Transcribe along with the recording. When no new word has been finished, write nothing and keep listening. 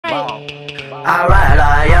I ride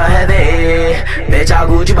like a heavy, bitch, I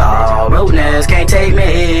Gucci ball. Roadness can't take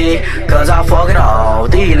me, cause I fuck it all.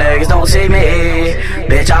 These niggas don't see me,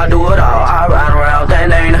 bitch, I do it all. I ride around,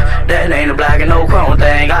 that ain't a black and no chrome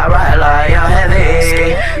thing. I ride like a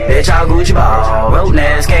heavy, bitch, I Gucci ball.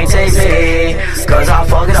 Roadness can't take me, cause I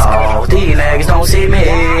fuck it all. These niggas don't see me,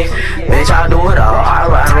 bitch, I do it all. I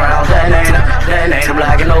ride around, that ain't a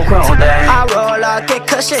black and no chrome thing. I roll up, get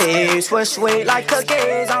cushy, swish sweet like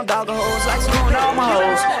cookies. I'm dogging hoes like spoon on my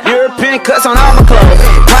hoes. European cuts on all my clothes.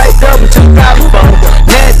 Piped up in 2004.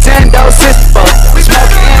 Nintendo 64.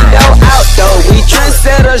 Smoking indo, outdoor. We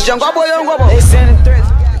trendsetters, young guapo, young guapo. They sending threats.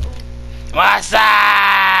 What's up?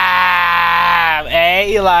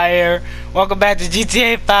 Hey, Eli here. Welcome back to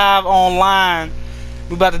GTA 5 Online.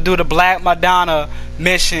 We about to do the Black Madonna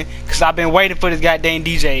mission, cause I've been waiting for this goddamn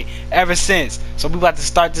DJ ever since. So we about to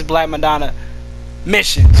start this Black Madonna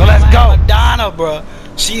mission. So let's go. Madonna, bruh.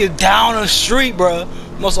 She is down the street, bruh.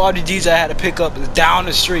 Most all the DJs I had to pick up is down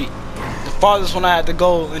the street. The farthest one I had to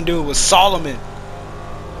go and do was Solomon.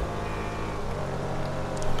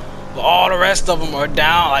 But all the rest of them are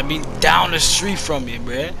down, I mean down the street from me,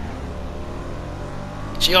 bruh.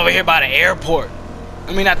 She over here by the airport.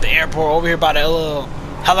 I mean not the airport, over here by the little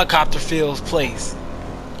helicopter fields place.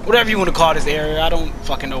 Whatever you want to call this area, I don't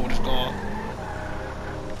fucking know what it's called.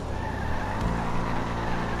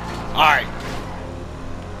 Alright.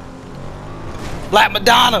 Black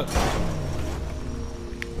Madonna.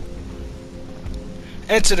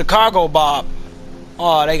 Enter the cargo bob.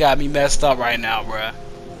 Oh, they got me messed up right now, bruh.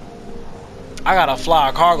 I gotta fly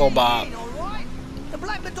a cargo bob. The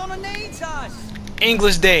Black Madonna needs us.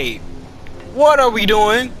 English Dave. What are we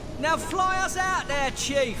doing? Now fly us out there,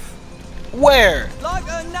 Chief. Where? Like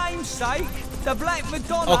her namesake, the Black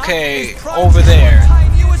Madonna. Okay, is over there.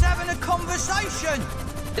 You was having a conversation.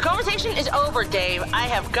 The conversation is over, Dave. I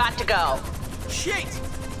have got to go. Shit.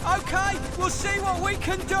 Okay, we'll see what we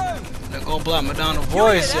can do. There go Black Madonna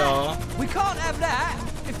voice, y'all. We can't have that.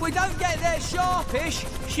 If we don't get there sharpish,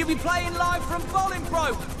 she'll be playing live from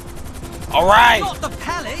Bolingbroke. Alright. Not the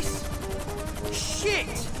palace. Shit.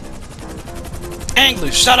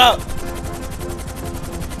 English, shut up.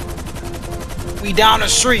 We down the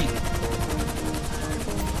street.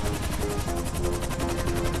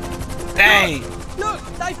 Dang. Look,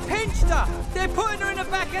 they've pinched her. They're putting her in the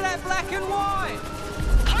back of that black and white.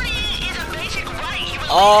 Partying is a basic right.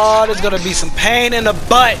 Oh, there's gonna be some pain in the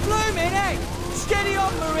butt. Blooming heck. Steady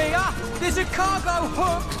on, Maria. There's a cargo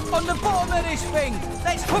hook on the bottom of this thing.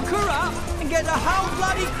 Let's hook her up and get the whole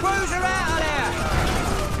bloody cruiser out of there.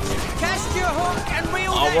 Cast your hook and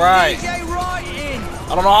reel that DJ right in.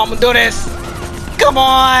 I don't know how I'm gonna do this. Come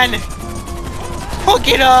on. Hook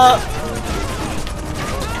it up.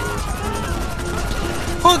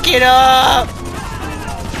 Hook it up.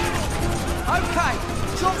 Okay,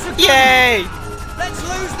 drops a gun. Yay. Let's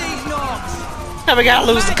lose these knobs. Now we gotta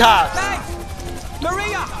lose the cops.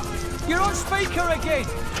 Maria, you're on speaker again.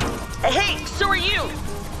 Hey, so are you.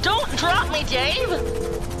 Don't drop me, Dave.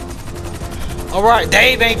 Alright,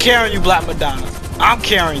 Dave ain't carrying you, Black Madonna. I'm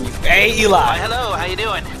carrying you. Hey, Eli. Hello, how you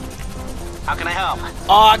doing? How can I help?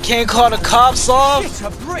 Oh, I can't call the cops off? Shit,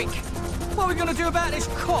 a brick. What are we gonna do about this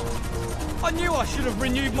cop? I knew I should have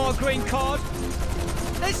renewed my green card.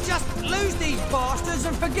 Let's just lose these bastards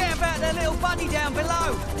and forget about their little buddy down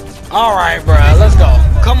below. Alright, bruh, let's go.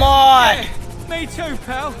 Come on. Yeah, me too,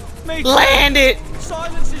 pal. Me too. Land it.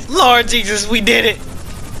 Silence is... Lord Jesus, we did it.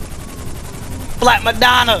 Black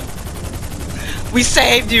Madonna. We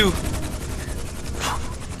saved you.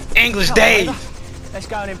 English Dave. Let's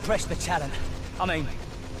go and impress the talent. I mean,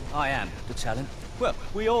 I am the talent. Well,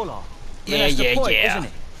 we all are. That's the point, isn't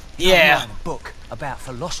it? Yeah. I'm writing a book about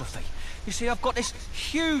philosophy. You see, I've got this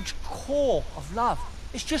huge core of love.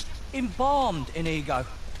 It's just embalmed in ego.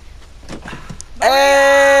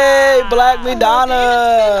 Hey, Black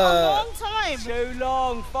Madonna. It's been a long time. Too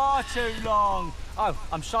long, far too long. Oh,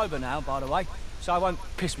 I'm sober now, by the way, so I won't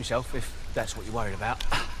piss myself if that's what you're worried about.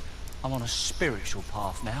 I'm on a spiritual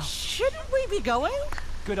path now. Shouldn't we be going?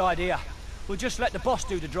 Good idea. We'll just let the boss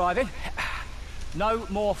do the driving. No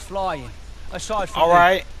more flying. Aside from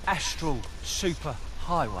the astral super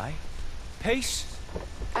highway, peace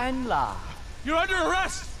and love. You're under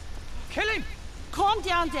arrest! Kill him! Calm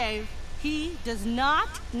down, Dave. He does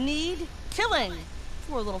not need killing.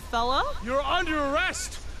 Poor little fellow. You're under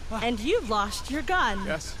arrest! And you've lost your gun.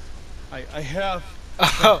 Yes, I have.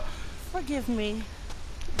 Forgive me.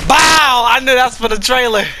 Bow! I knew that's for the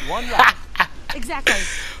trailer. One lap. Exactly.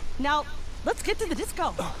 Now, let's get to the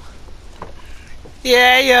disco.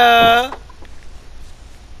 Yeah.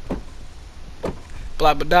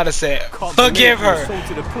 Black Madonna said, Can't forgive believe you her.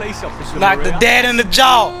 assaulted a police officer, Knocked the Maria. dead in the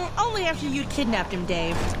jaw. Only after you kidnapped him,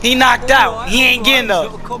 Dave. He knocked out. He ain't getting It's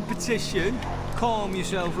up. not a competition. Calm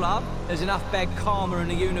yourself, love. There's enough bad karma in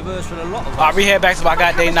the universe for a lot of us. Alright, we head back to my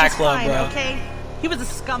goddamn That was just nightclub, fine, bro. Okay? He was a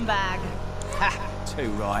scumbag. Ha, too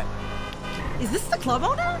right. Is this the club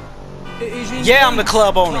owner? It is indeed. Yeah, I'm the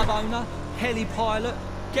club owner. Club owner, heli pilot,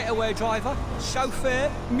 getaway driver,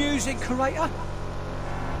 chauffeur, music curator.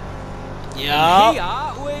 Yeah.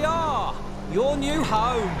 Here we are. Your new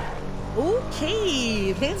home.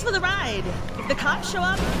 Okay, thanks for the ride. If the cops show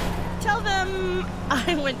up, tell them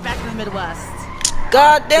I went back to the Midwest.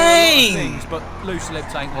 God There are a lot of dang. things, but loose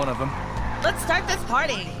lips ain't one of them. Let's start this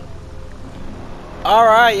party.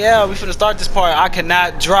 Alright, yeah, we finna start this part. I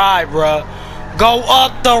cannot drive, bruh. Go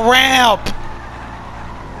up the ramp.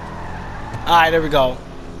 Alright, there we go.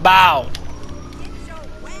 Bow.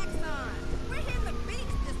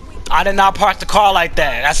 I did not park the car like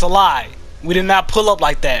that. That's a lie. We did not pull up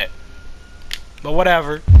like that. But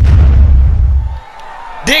whatever.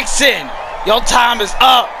 Dixon, your time is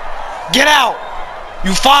up. Get out.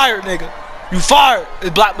 You fired, nigga. You fired.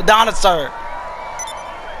 It's Black Madonna, sir.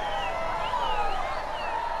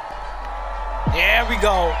 There we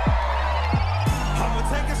go.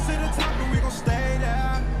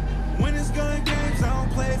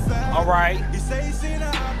 Alright.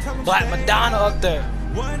 Black Madonna up there.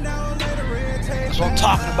 That's what I'm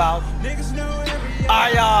talking about.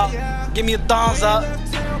 Alright, y'all. Give me a thumbs up.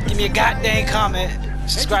 Give me a goddamn comment.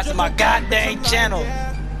 Subscribe to my goddamn channel.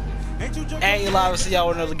 And you'll obviously see y'all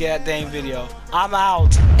with another goddamn video. I'm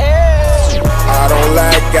out. Hey. I don't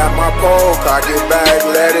like, got my pole, cock it back,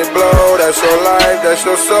 let it blow. That's your life, that's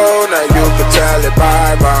your soul. Now you can tell it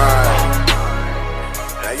bye-bye.